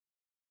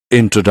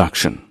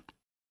Introduction.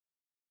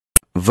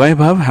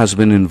 Vaibhav has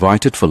been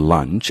invited for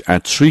lunch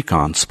at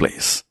Shrikant's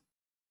place.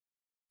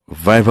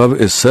 Vaibhav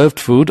is served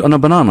food on a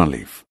banana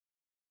leaf.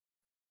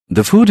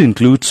 The food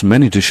includes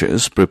many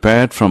dishes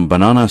prepared from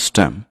banana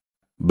stem,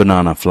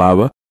 banana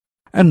flower,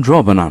 and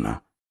raw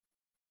banana.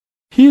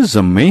 He is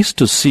amazed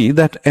to see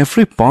that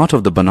every part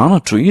of the banana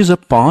tree is a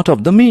part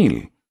of the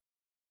meal.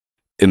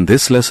 In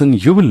this lesson,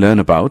 you will learn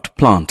about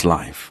plant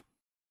life.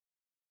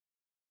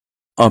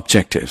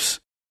 Objectives.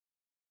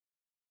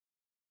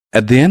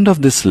 At the end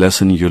of this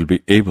lesson, you'll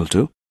be able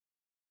to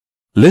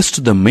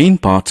list the main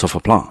parts of a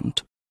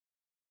plant,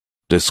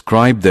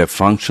 describe their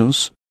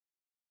functions,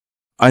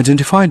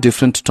 identify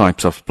different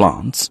types of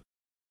plants,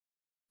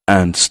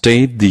 and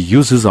state the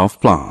uses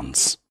of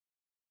plants.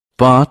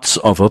 Parts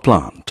of a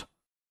plant.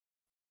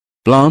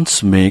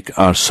 Plants make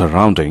our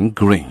surrounding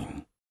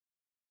green.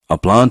 A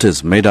plant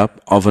is made up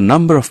of a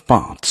number of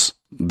parts.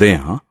 They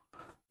are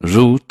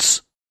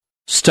roots,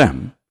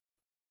 stem,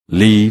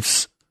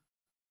 leaves,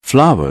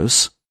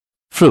 flowers,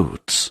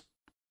 fruits.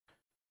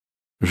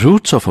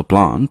 Roots of a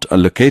plant are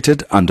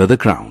located under the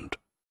ground.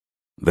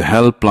 They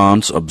help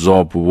plants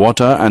absorb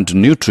water and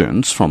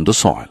nutrients from the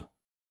soil.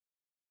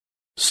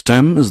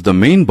 Stem is the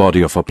main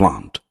body of a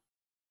plant.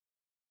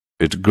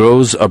 It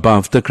grows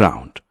above the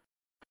ground.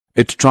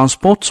 It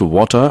transports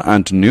water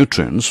and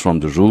nutrients from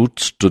the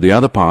roots to the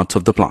other parts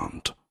of the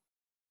plant.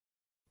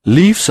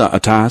 Leaves are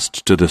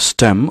attached to the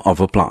stem of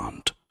a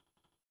plant.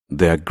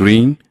 They are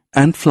green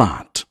and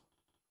flat.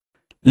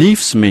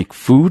 Leaves make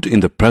food in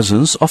the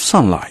presence of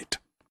sunlight.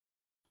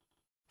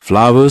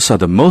 Flowers are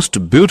the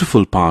most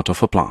beautiful part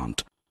of a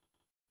plant.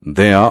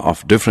 They are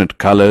of different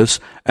colors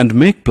and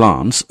make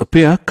plants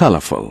appear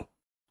colorful.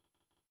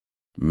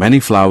 Many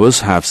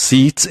flowers have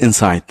seeds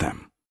inside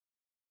them.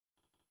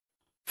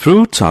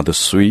 Fruits are the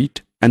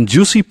sweet and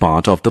juicy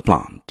part of the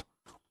plant.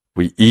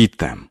 We eat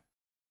them.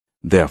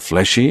 They are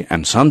fleshy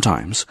and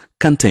sometimes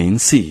contain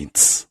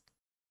seeds.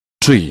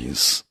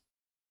 Trees.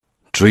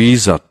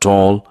 Trees are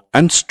tall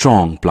and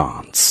strong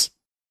plants.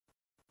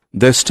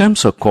 Their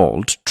stems are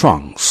called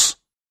trunks.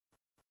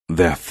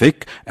 They are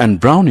thick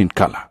and brown in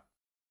color.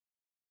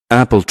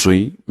 Apple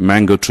tree,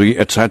 mango tree,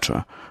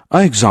 etc.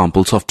 are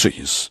examples of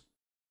trees.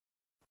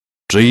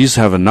 Trees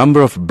have a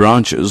number of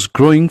branches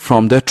growing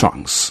from their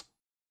trunks.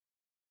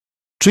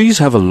 Trees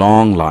have a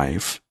long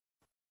life.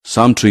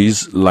 Some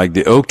trees, like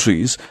the oak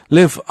trees,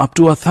 live up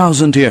to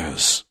 1,000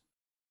 years.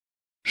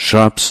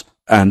 Shrubs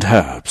and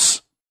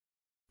herbs.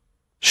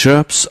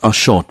 Shrubs are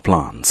short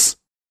plants.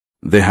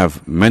 They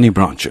have many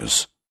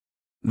branches.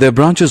 Their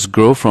branches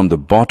grow from the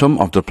bottom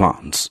of the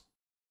plants.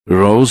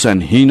 Rose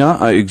and henna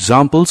are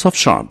examples of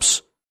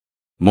shrubs.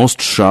 Most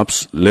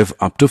shrubs live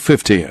up to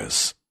 50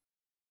 years.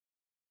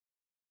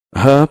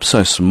 Herbs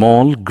are a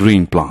small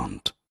green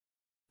plant.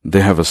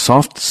 They have a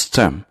soft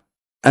stem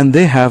and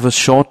they have a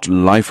short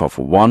life of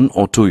 1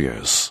 or 2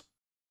 years.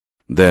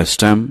 Their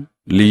stem,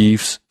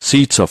 leaves,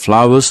 seeds or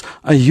flowers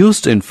are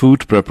used in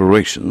food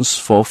preparations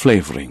for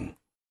flavoring.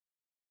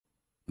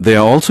 They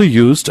are also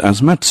used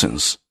as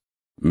medicines.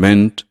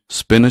 Mint,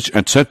 spinach,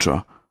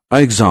 etc.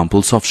 are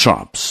examples of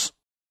shrubs.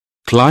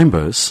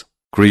 Climbers,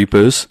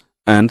 creepers,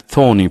 and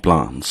thorny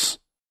plants.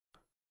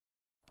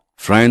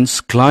 Friends,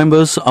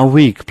 climbers are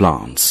weak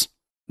plants.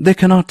 They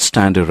cannot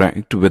stand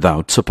erect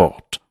without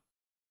support.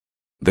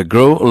 They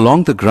grow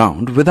along the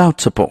ground without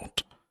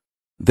support.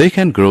 They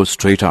can grow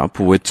straight up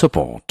with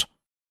support.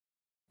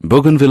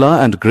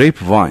 Bougainvillea and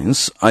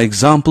grapevines are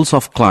examples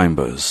of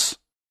climbers.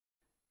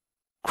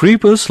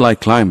 Creepers,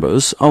 like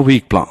climbers, are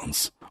weak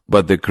plants,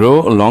 but they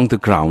grow along the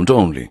ground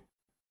only.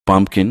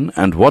 Pumpkin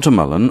and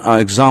watermelon are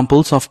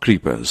examples of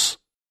creepers.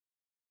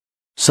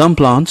 Some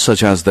plants,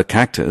 such as the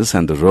cactus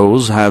and the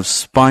rose, have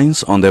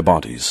spines on their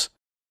bodies.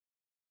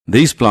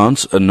 These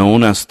plants are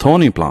known as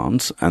thorny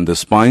plants, and the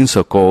spines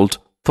are called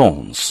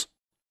thorns.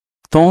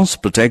 Thorns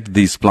protect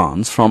these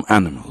plants from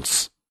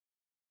animals.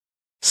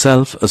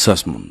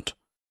 Self-assessment.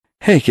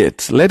 Hey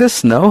kids, let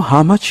us know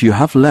how much you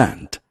have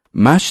learned.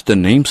 Match the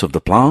names of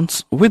the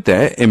plants with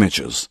their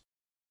images.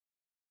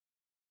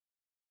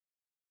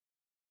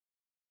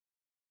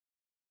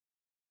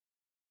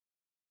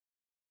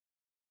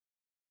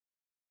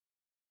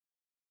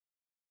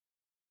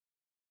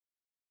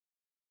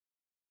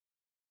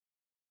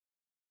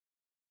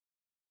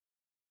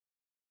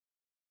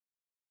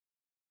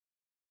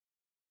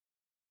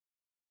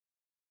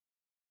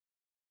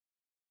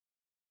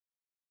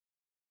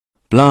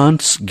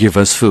 Plants give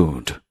us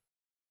food.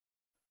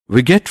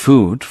 We get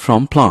food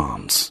from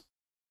plants.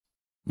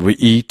 We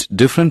eat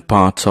different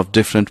parts of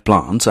different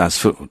plants as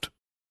food.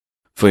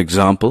 For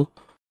example,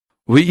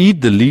 we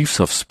eat the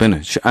leaves of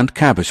spinach and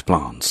cabbage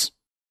plants.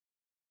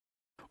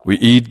 We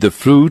eat the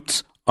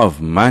fruits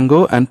of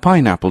mango and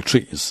pineapple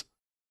trees.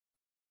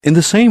 In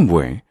the same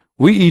way,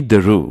 we eat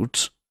the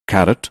roots,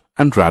 carrot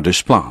and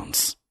radish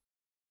plants.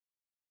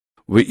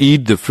 We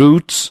eat the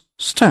fruits,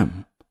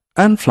 stem,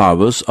 and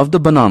flowers of the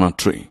banana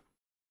tree.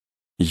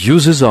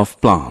 Uses of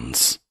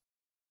plants.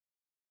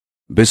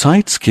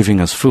 Besides giving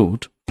us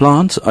food,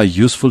 plants are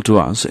useful to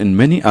us in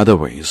many other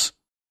ways.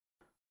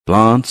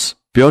 Plants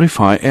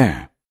purify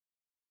air.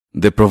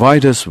 They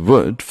provide us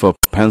wood for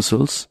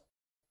pencils,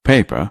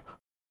 paper,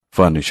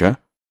 furniture,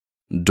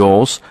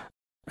 doors,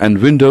 and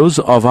windows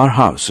of our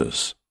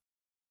houses.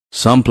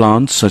 Some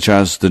plants such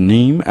as the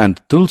neem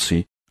and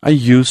tulsi are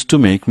used to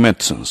make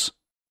medicines.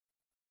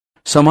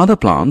 Some other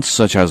plants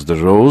such as the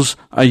rose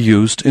are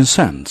used in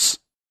scents.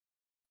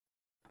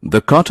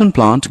 The cotton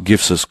plant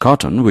gives us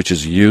cotton, which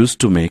is used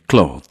to make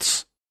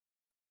clothes.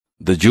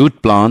 The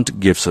jute plant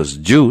gives us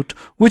jute,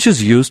 which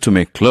is used to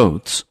make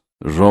clothes,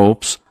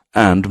 ropes,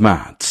 and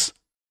mats.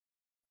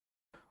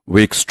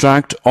 We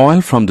extract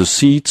oil from the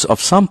seeds of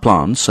some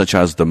plants such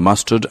as the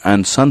mustard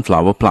and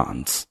sunflower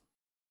plants.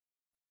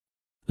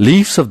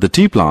 Leaves of the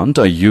tea plant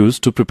are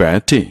used to prepare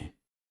tea.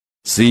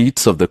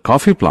 Seeds of the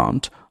coffee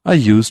plant are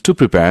used to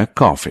prepare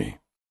coffee.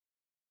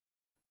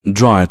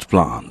 Dried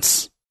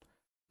plants.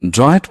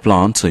 Dried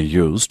plants are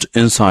used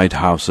inside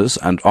houses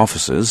and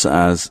offices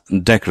as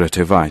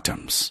decorative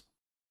items.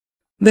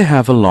 They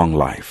have a long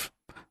life.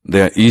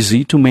 They are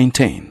easy to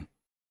maintain.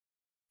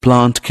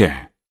 Plant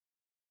care.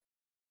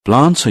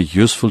 Plants are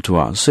useful to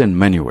us in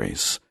many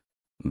ways.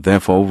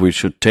 Therefore, we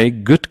should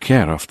take good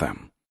care of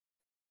them.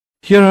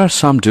 Here are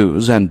some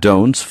do's and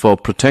don'ts for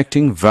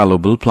protecting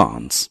valuable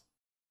plants.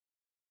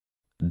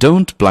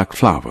 Don't pluck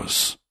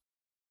flowers.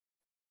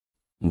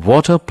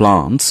 Water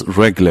plants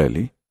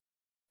regularly.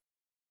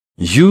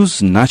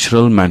 Use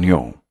natural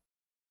manure.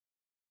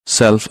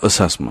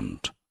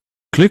 Self-assessment.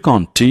 Click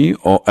on T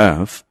or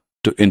F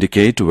to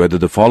indicate whether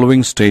the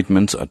following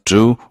statements are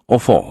true or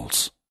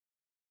false.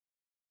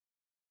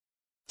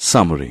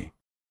 Summary.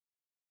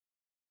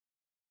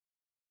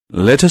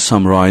 Let us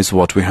summarize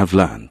what we have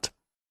learned.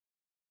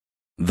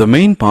 The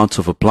main parts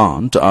of a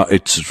plant are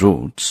its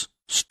roots,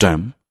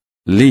 stem,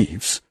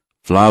 leaves,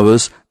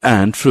 flowers,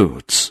 and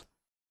fruits.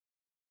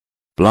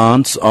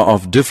 Plants are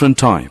of different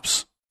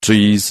types: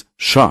 trees,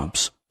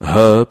 shrubs,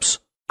 herbs,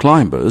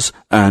 climbers,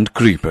 and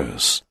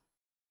creepers.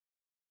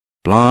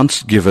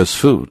 Plants give us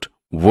food,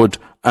 wood,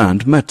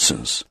 and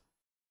medicines.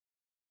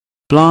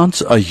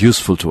 Plants are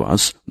useful to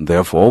us,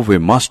 therefore we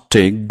must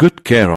take good care of them.